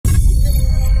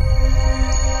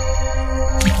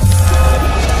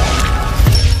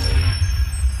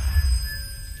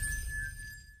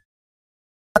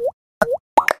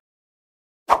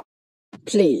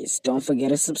Please don't forget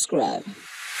to subscribe.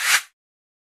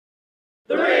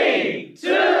 3,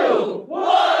 2,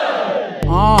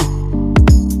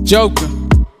 1. Joker.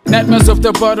 Nightmares of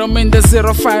the bottom in the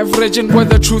 05 region where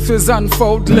the truth is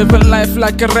unfold. Living life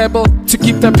like a rebel. To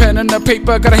keep the pen and the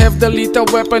paper, gotta have the lethal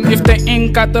weapon. If the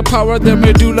ink got the power, the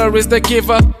medulla is the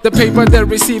giver. The paper, the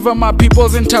receiver. My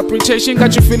people's interpretation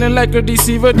got you feeling like a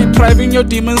deceiver, depriving your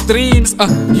demons' dreams.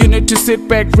 You need to sit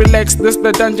back, relax. This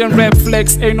the dungeon rap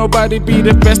flex. Ain't nobody be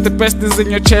the best is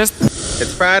in your chest.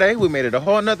 It's Friday. We made it a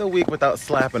whole nother week without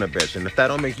slapping a bitch. And if that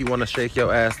don't make you want to shake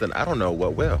your ass, then I don't know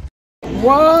what will.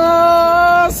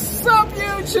 What's up,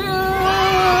 YouTube?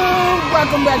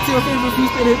 Welcome back to your favorite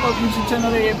freestyle hip-hop YouTube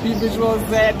channel, AFP Visuals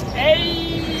at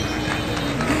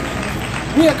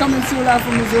 8. We are coming to you live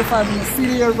from the 05 in the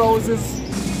City of Roses,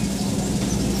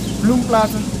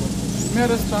 BloemPlaza,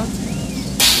 Middestad.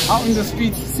 Out in the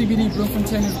streets, CBD,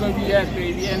 BloemFontein is where we at,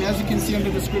 baby. And as you can see in the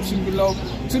description below,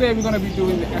 today we're going to be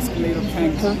doing the Escalator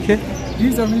prank. Okay.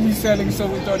 These are really selling, so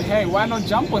we thought, hey, why not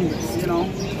jump on this, you know?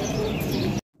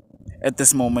 At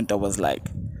this moment, I was like,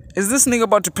 is this nigga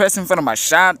about to press in front of my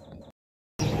shot?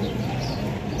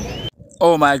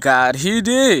 Oh my god, he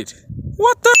did.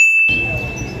 What the?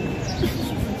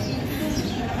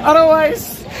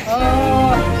 Otherwise,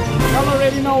 y'all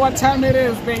already know what time it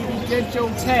is, baby. Get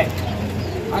your tech.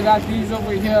 I got these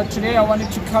over here. Today, I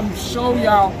wanted to come show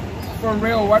y'all for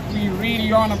real what we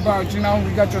really on about. You know,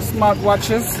 we got your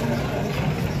smartwatches.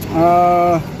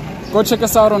 Go check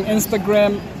us out on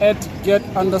Instagram at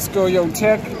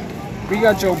get_yo_tech. We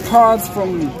got your pods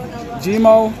from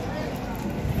Gmo.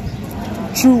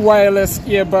 True wireless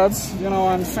earbuds, you know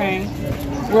what I'm saying.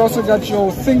 We also got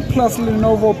your Think Plus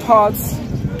Lenovo pods.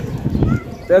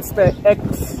 That's the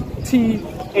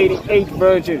XT88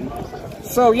 version.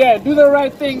 So yeah, do the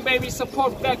right thing, baby.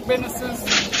 Support black businesses.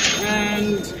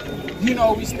 And you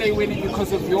know we stay winning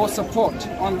because of your support.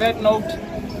 On that note,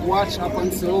 watch up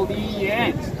until the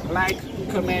end. Like,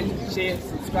 comment, share,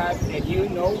 subscribe, and you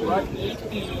know what it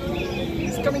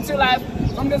is. Coming to you live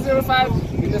from the 05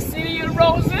 in the City of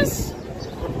Roses.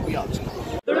 We out.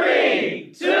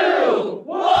 3, 2,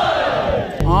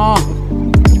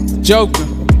 1. Joker.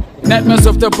 Nightmares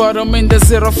of the bottom in the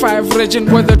 05 region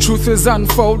where the truth is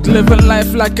unfold. Living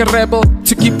life like a rebel.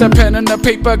 To keep the pen and the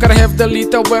paper, gotta have the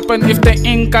lethal weapon. If the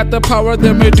ink got the power,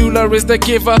 the medulla is the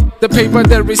giver. The paper,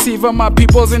 the receiver. My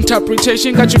people's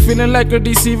interpretation got you feeling like a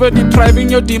deceiver, depriving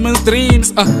your demons'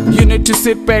 dreams. You need to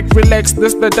sit back, relax.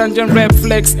 This the dungeon rap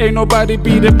flex. Ain't nobody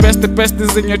be the best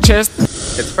is in your chest.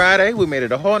 It's Friday. We made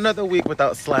it a whole nother week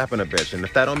without slapping a bitch. And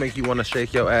if that don't make you want to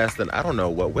shake your ass, then I don't know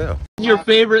what will. Your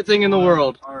favorite thing in the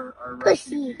world?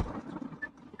 Pussy.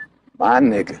 My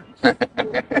nigga.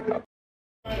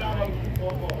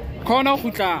 Kono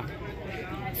Huta.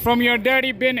 From your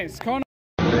dirty business. Kono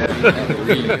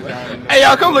Hey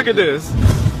y'all, come look at this.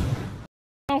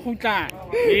 Huta.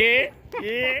 Yeah,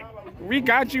 yeah. We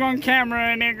got you on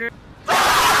camera, nigga.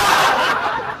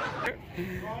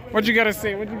 What you gotta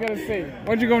say? What you gotta say?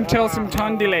 What you gonna tell some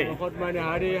Tandile?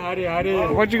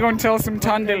 What you gonna tell some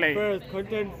Tandile?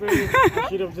 Content first.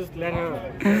 Should have just let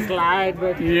her slide,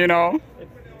 but you know.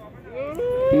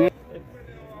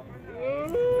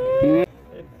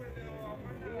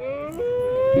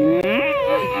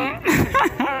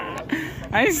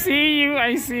 I see you.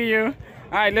 I see you.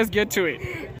 All right, let's get to it.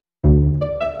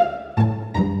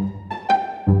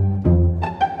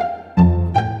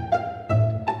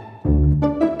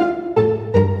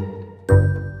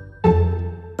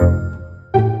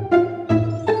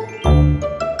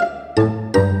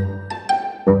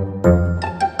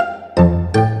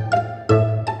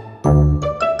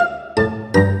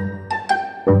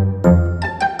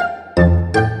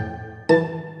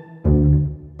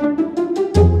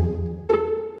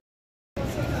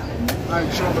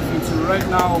 Right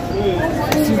now,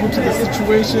 due to the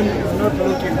situation is not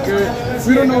looking good.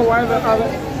 We don't know why the other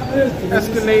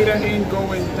escalator ain't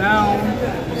going down,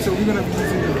 so we're gonna be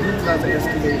using the BloemPlaza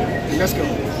escalator. Let's go.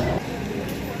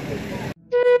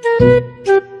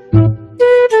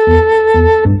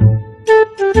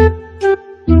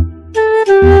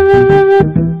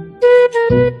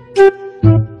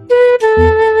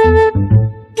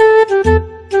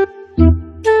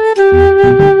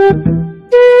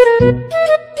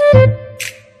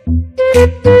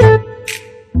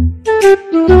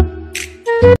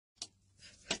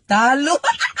 Talo.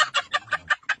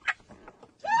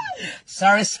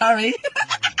 Sorry.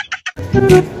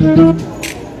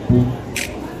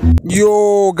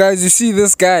 Yo, guys, you see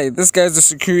this guy? This guy's a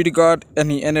security guard,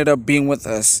 and he ended up being with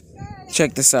us.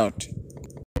 Check this out.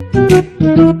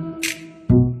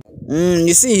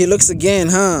 You see, he looks again,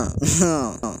 huh?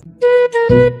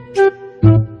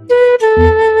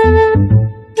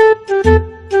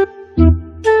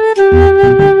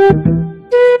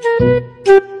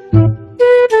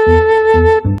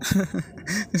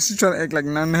 She's trying to act like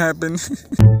nothing happened.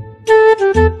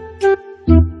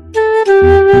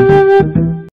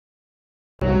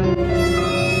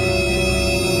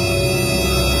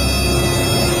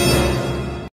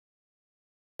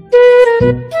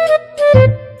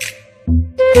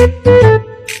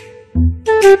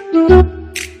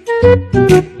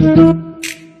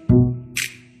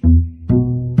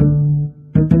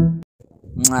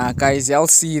 Guys, y'all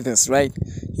see this, right?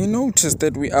 You noticed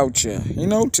that we out here. You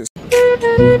noticed.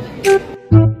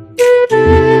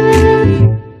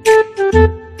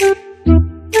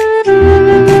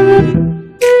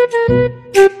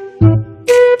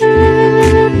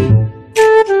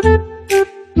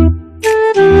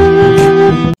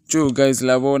 True, guys,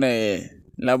 labone.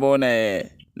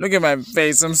 Look at my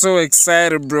face. I'm so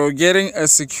excited, bro. Getting a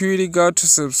security guard to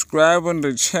subscribe on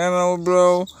the channel,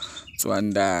 bro.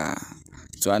 Twanda,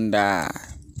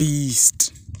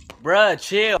 beast. Bruh,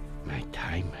 chill. My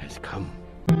time has come.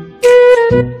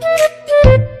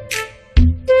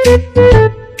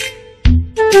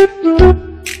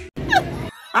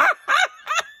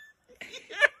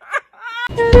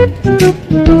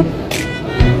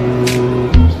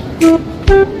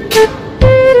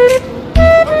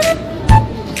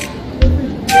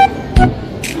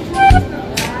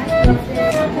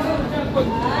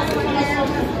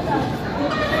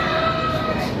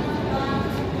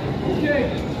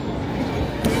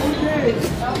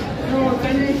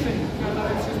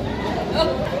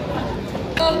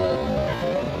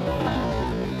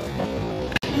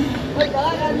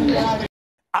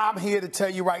 I'm here to tell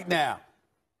you right now,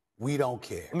 we don't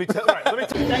care. Let me tell you.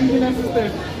 Thank you, sister.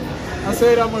 I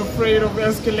said I'm afraid of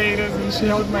escalators and she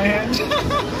held my hand.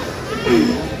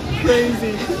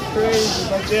 Crazy.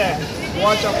 But yeah,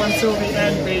 watch up until the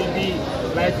end, baby.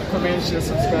 Like, comment, share,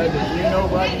 subscribe. You know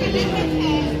what it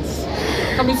is.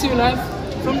 Coming to you live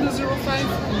from the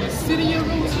 05 in the city of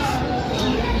Roses.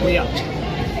 We out.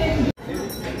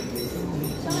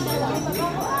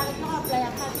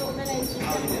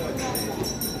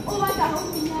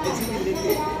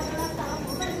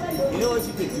 You know what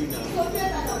you could do now? We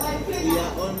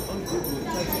are on Google,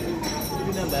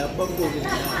 giving them by a bump over like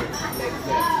that.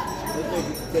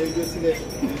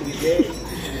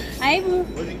 Hi, boo.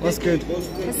 What's good?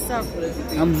 What's up?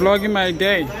 I'm vlogging my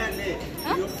day.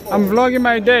 Huh? I'm vlogging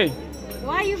my day.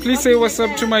 Why are you Please say what's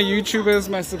up to my YouTubers,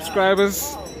 my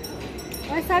subscribers.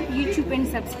 What's up, YouTube and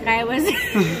subscribers?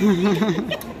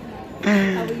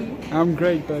 How are you? I'm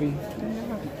great, buddy.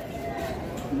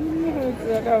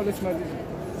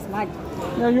 Smart.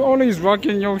 Yeah, you always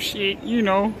rocking your shit, you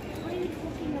know. What are you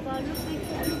talking about?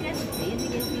 Look as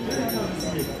basic as you.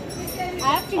 I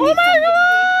have to Oh my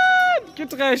god! Get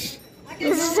trash.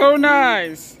 This is so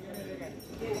nice.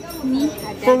 Me?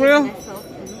 For real?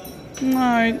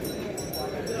 Night.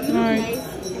 Nice.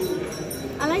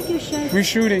 I like your shirt. We're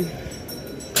shooting.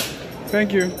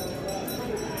 Thank you.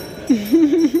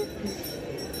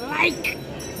 Like.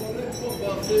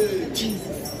 Jesus.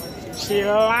 She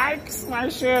likes my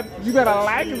shirt. You gotta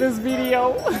like this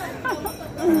video.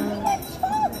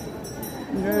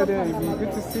 Yeah,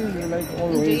 good to see you, like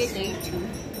always. Enjoy your day too.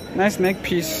 Nice neck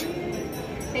piece.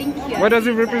 Thank you. What does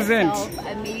it represent?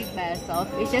 I made it myself.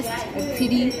 It's just a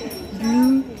pretty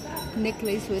blue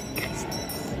necklace with custards.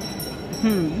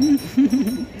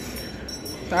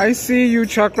 I see you,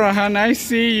 Chakrahan. I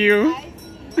see you.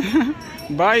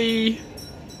 Bye.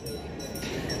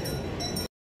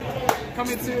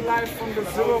 Coming to you live from the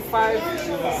 05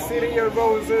 City of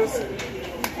Roses.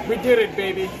 We did it,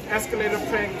 baby. Escalator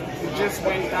prank just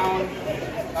went down.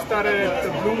 Started at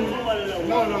the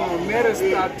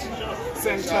Middestad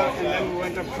Center, and then we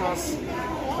went across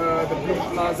the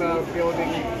BloemPlaza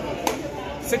building.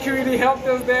 Security helped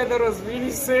us there. That was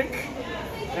really sick.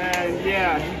 And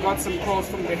yeah, he got some calls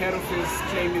from the head office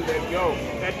claiming that, yo,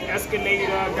 that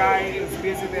escalator guy is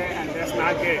busy there and that's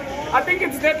not good. I think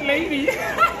it's that lady.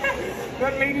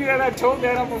 That lady that I told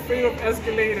that I'm afraid of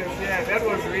escalators. Yeah, that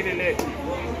was really lit.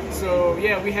 So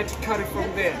yeah, we had to cut it from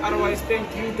there. Otherwise,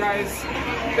 thank you guys.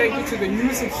 Thank you to the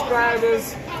new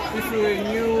subscribers. If you're a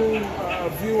new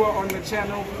viewer on the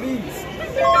channel, please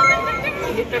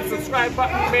hit that subscribe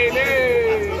button,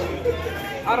 baby.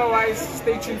 Otherwise,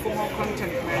 stay tuned for more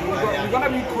content, man. We're gonna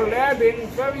be collabing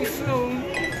very soon.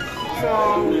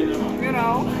 So, you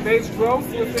know, there's growth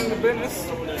within the business.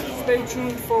 Stay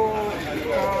tuned for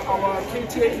our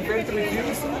KTA event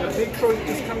reviews. The big project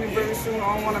is coming very soon.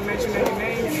 I don't want to mention any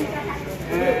names.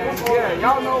 And yeah,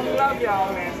 y'all know we love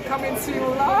y'all, and coming to you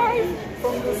live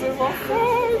from the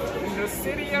 05 in the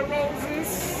city of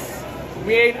roses.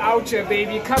 We ain't out here,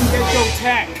 baby. Come get your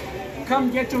tech.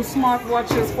 Come get your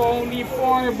smartwatches for only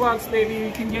 $400, baby.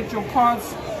 You can get your pods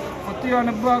for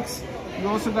 $300. You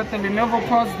also got the Lenovo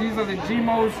pods. These are the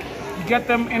Gmos. You get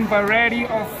them in variety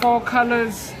of 4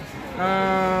 colors.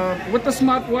 With the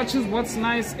smartwatches, what's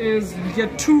nice is you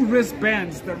get 2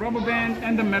 wristbands, the rubber band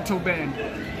and the metal band.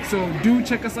 So do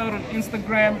check us out on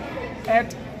Instagram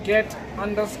at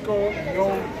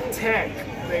get_yo_tech,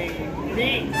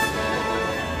 baby.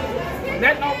 On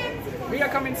that note, we are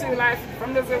coming to you live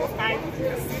from the 05,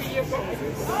 the city of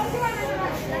roses.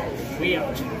 We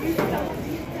out.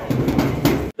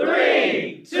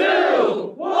 3,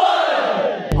 2,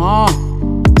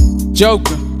 1.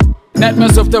 Joker.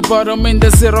 Nightmares of the bottom in the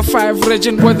 05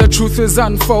 region where the truth is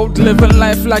unfold. Living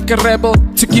life like a rebel.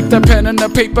 To keep the pen and the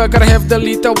paper, gotta have the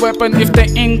lethal weapon. If the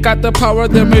ink got the power,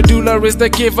 the medulla is the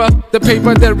giver. The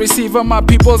paper, the receiver. My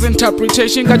people's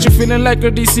interpretation got you feeling like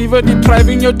a deceiver,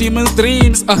 depriving your demons'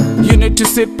 dreams. You need to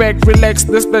sit back, relax.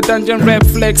 This the dungeon rap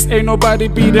flex. Ain't nobody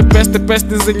be the best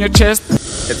is in your chest.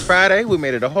 It's Friday. We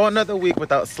made it a whole nother week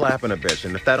without slapping a bitch.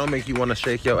 And if that don't make you want to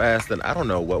shake your ass, then I don't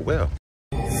know what will.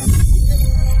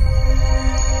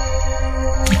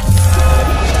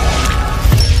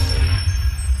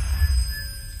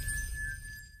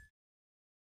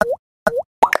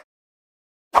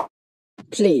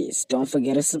 Please don't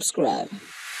forget to subscribe.